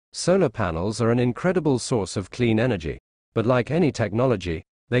Solar panels are an incredible source of clean energy, but like any technology,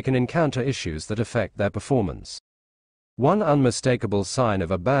 they can encounter issues that affect their performance. One unmistakable sign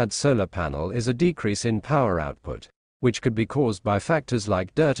of a bad solar panel is a decrease in power output, which could be caused by factors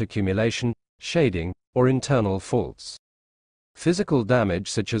like dirt accumulation, shading, or internal faults. Physical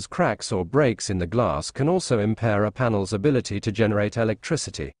damage such as cracks or breaks in the glass can also impair a panel's ability to generate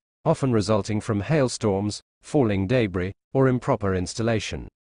electricity, often resulting from hailstorms, falling debris, or improper installation.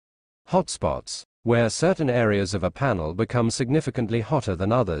 Hotspots, where certain areas of a panel become significantly hotter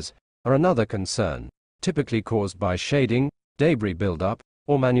than others, are another concern, typically caused by shading, debris buildup,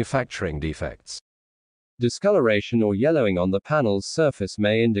 or manufacturing defects. Discoloration or yellowing on the panel's surface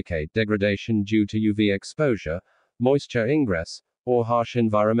may indicate degradation due to UV exposure, moisture ingress, or harsh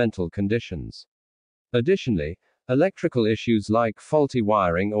environmental conditions. Additionally, electrical issues like faulty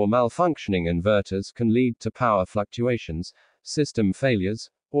wiring or malfunctioning inverters can lead to power fluctuations, system failures,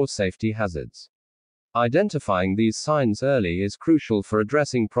 or safety hazards. Identifying these signs early is crucial for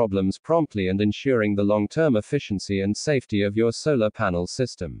addressing problems promptly and ensuring the long-term efficiency and safety of your solar panel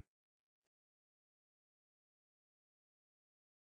system.